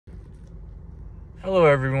Hello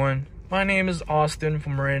everyone, my name is Austin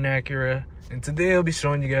from Marin Acura, and today I'll be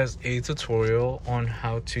showing you guys a tutorial on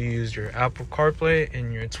how to use your Apple CarPlay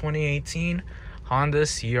in your 2018 Honda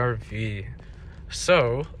CRV.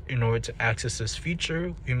 So, in order to access this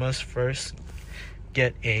feature, we must first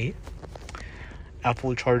get a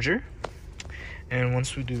Apple charger, and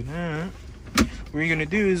once we do that, what you're gonna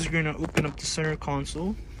do is you're gonna open up the center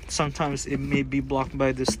console. Sometimes it may be blocked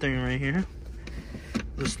by this thing right here,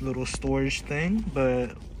 this little storage thing,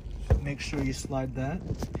 but make sure you slide that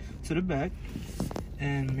to the back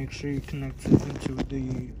and make sure you connect it into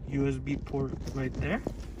the USB port right there.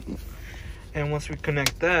 And once we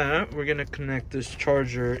connect that, we're gonna connect this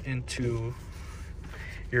charger into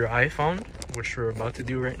your iPhone, which we're about to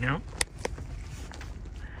do right now.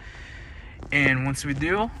 And once we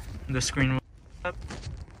do, the screen will up,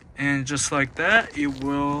 and just like that, it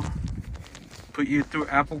will put you through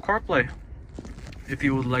Apple CarPlay. If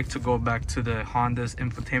you would like to go back to the Honda's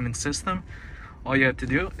infotainment system, all you have to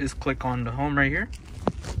do is click on the home right here,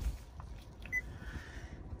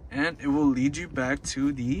 and it will lead you back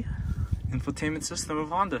to the infotainment system of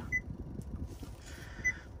Honda.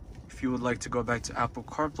 If you would like to go back to Apple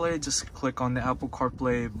CarPlay, just click on the Apple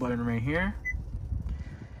CarPlay button right here,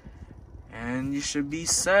 and you should be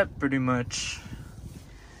set pretty much.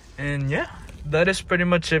 And yeah, that is pretty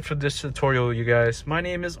much it for this tutorial, you guys. My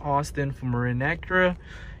name is Austin from Marin Acura,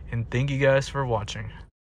 and thank you guys for watching.